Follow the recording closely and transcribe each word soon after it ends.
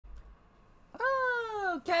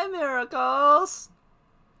Okay, miracles.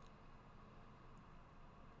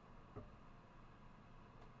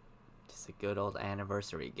 Just a good old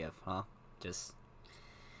anniversary gift, huh? Just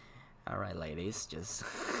alright, ladies, just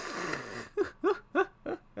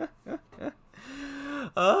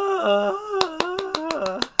I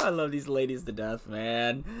love these ladies to death,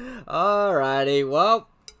 man. Alrighty, well,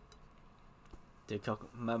 to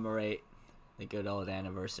commemorate the good old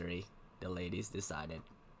anniversary, the ladies decided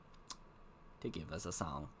to give us a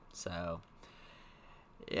song. So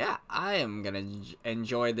yeah, I am gonna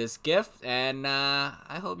enjoy this gift, and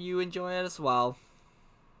I hope you enjoy it as well.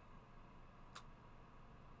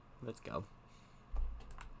 Let's go.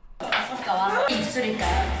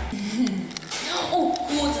 입술일까요? 오!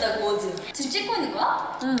 고어즈다, 고어즈. 지금 찍고 있는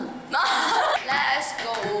거야? 응. Let's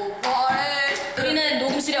go party. 우리는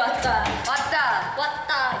녹음실에 왔다. 왔다.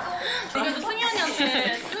 이거 소니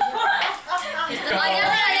언니한테.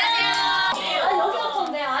 안녕하세요, 안녕하세요. 여기가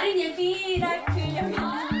건데, 아린 예비랄 필요해.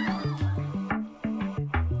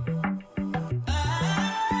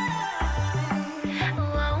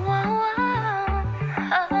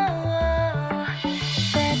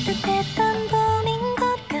 따뜻했던 봄인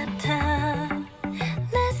것 같아.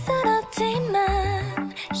 낯설었지만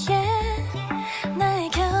yeah. 나의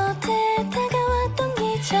곁에 다가왔던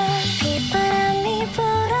기적. 빗바람이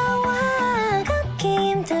불어와 걷기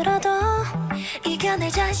힘들어도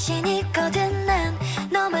이겨낼 자신 있거든. 난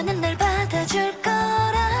너만은 날 받아줄 걸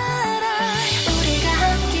알아. 우리가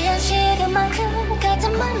함께한 시간만큼 가자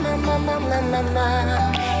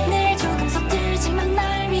마마마마마마마. 늘 조금 서툴지만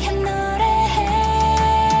날 위한 노래해.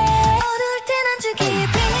 어두울 땐 안주기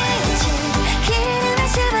빛이 길을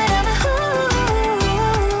씹으려면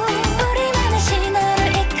우리만의 신호를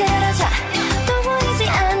이끌어줘. 또 보이지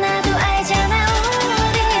않아도 알잖아.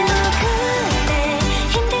 우리 그래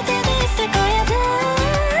힘들 때도 있을 거야.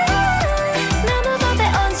 너무 바빠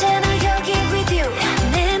언제나 여기 with you.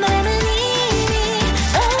 내 맘은 이미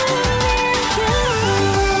all with you.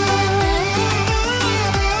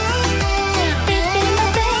 Be my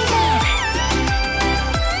baby.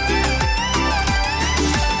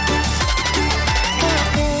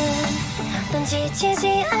 가끔 넌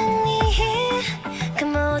지치지 않니 그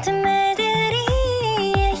모든 말들이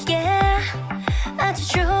yeah. 아주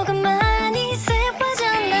조금만이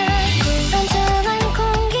슬퍼졌나. 불안정한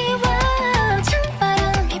공기와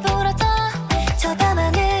찬바람이 불어도 저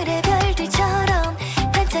밤하늘의 별들처럼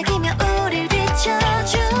반짝이며 우릴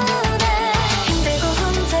비춰주네. 힘들고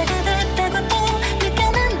hum들그듯하고 또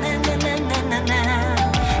느껴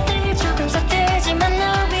나나나나나나. 늘 조금 서툴지만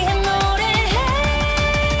널 위한 노래해.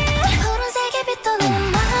 푸른색의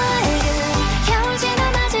빛도는 맑은 겨울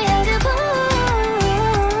지나 맞이한 그 봄.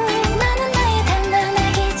 나는 나의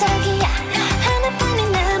단단한 기적이야.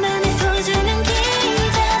 하나뿐인 나만의 소중한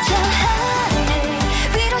기적. 저 하늘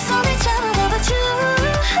위로 손을 잡아봐줘.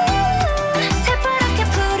 새파랗게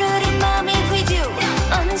푸르른 맘이 with you.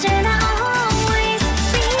 언제나 always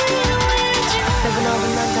be with you. 너무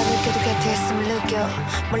난 다 느껴도 곁에 있음을 느껴.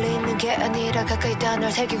 멀리 있는 게 아니라 가까이 있다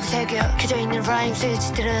널 새기고 새겨. 켜져 있는 라임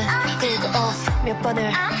스위치들은 끄고 off 몇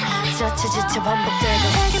번을 지쳐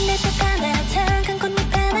반복되고. 작은 햇빛 하나 작은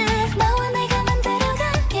꽃잎 하나 너와 내가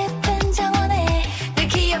만들어간 예쁜 정원에 늘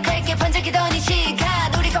기억할게 반짝이던 이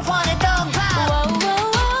시간 우리가 원했던 밤.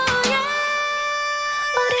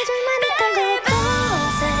 우리 둘만 있던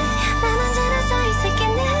그곳에 난 언제나 서 있을게.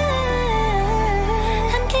 늘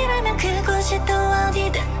함께라면 그곳이 또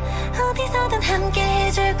어디든 어디서든 함께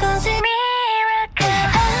해줄 거지.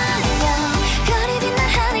 안녕 별이 빛나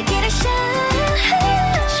하늘길을 shine.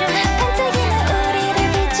 반짝이는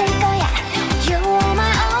우리를 비칠 거야. You are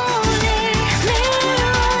my only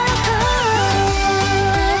miracle.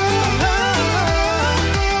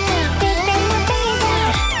 Be my baby.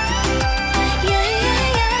 Yeah,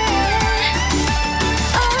 yeah, yeah.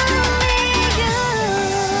 Only you.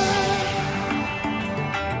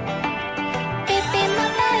 Be my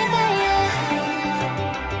baby.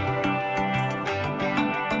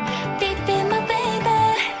 Be my baby.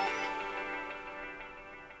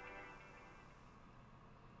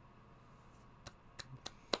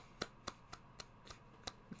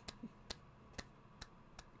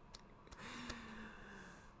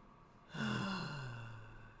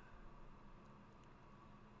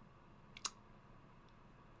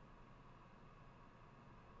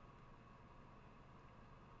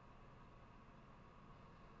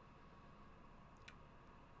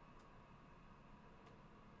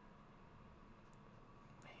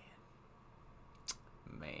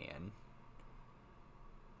 Man,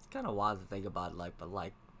 it's kind of wild to think about,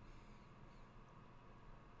 but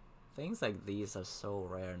things like these are so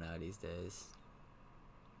rare now these days.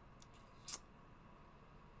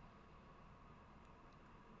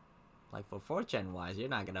 like for 4th gen wise, you're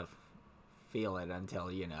not gonna feel it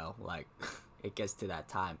until, you know, like it gets to that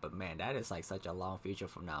time. But man, that is like such a long future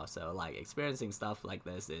from now. So like experiencing stuff like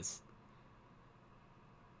this is,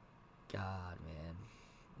 God, man,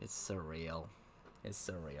 it's surreal. It's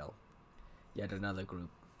surreal. Yet another group,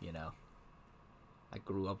 you know. I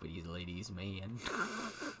grew up with these ladies, man.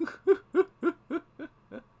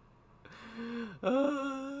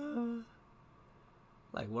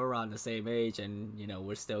 Like we're around the same age, and you know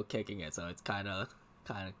we're still kicking it. So it's kind of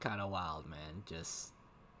wild, man. Just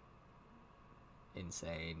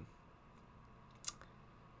insane.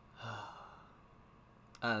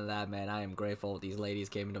 Other than that, man, I am grateful these ladies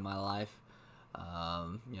came into my life.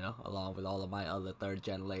 You know, along with all of my other 3rd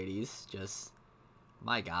gen ladies. Just,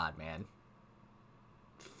 my God, man.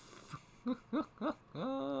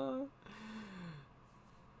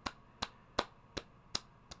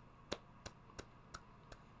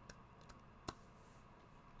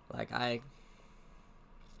 Like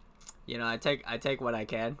you know, I take what I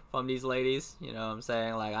can from these ladies. You know what I'm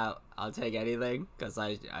saying? Like I'll take anything, because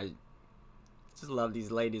I just love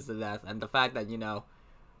these ladies to death. And the fact that, you know,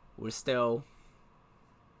 we're still,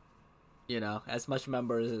 you know, as much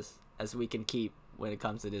members as we can keep when it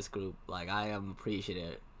comes to this group. Like I am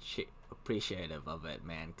appreciative of it,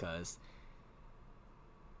 man, because,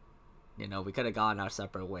 you know, we could have gone our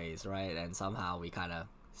separate ways, right? And somehow we kind of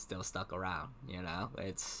still stuck around, you know.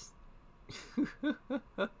 It's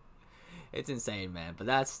it's insane, man. But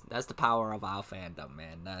that's the power of our fandom,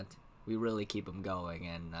 man. That we really keep them going,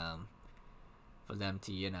 and for them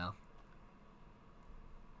to, you know,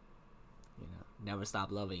 never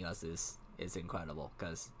stop loving us is incredible.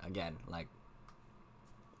 Because again, like,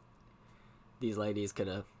 these ladies could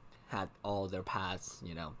have had all their paths,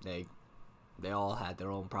 you know. They all had their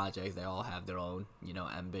own projects. They all have their own, you know,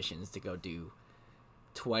 ambitions to go do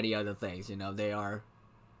 20 other things. You know, they are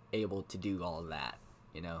able to do all that,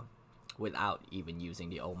 you know, without even using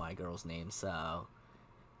the Oh My Girl's name. So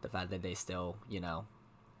the fact that they still, you know,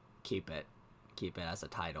 keep it as a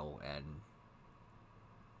title, and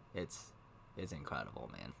it's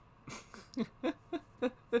incredible, man.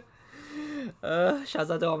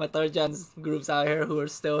 Shouts out to all my 3rd gen groups out here who are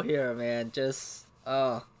still here, man. Just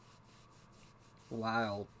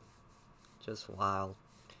wild. Just wild.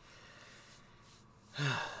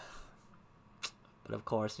 But of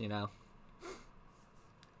course, you know,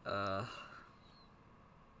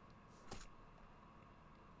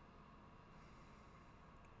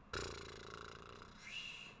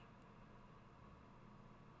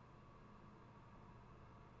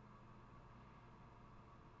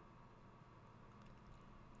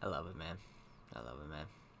 I love it, man. I love it, man.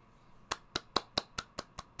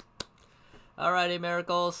 Alrighty,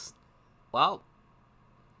 miracles. Well,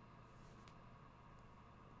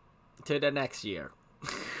 to the next year.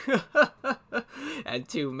 And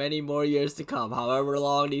to many more years to come. However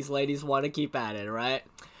long these ladies want to keep at it, right?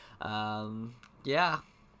 Yeah.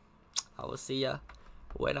 I will see ya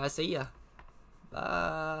when I see ya.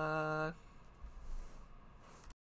 Bye.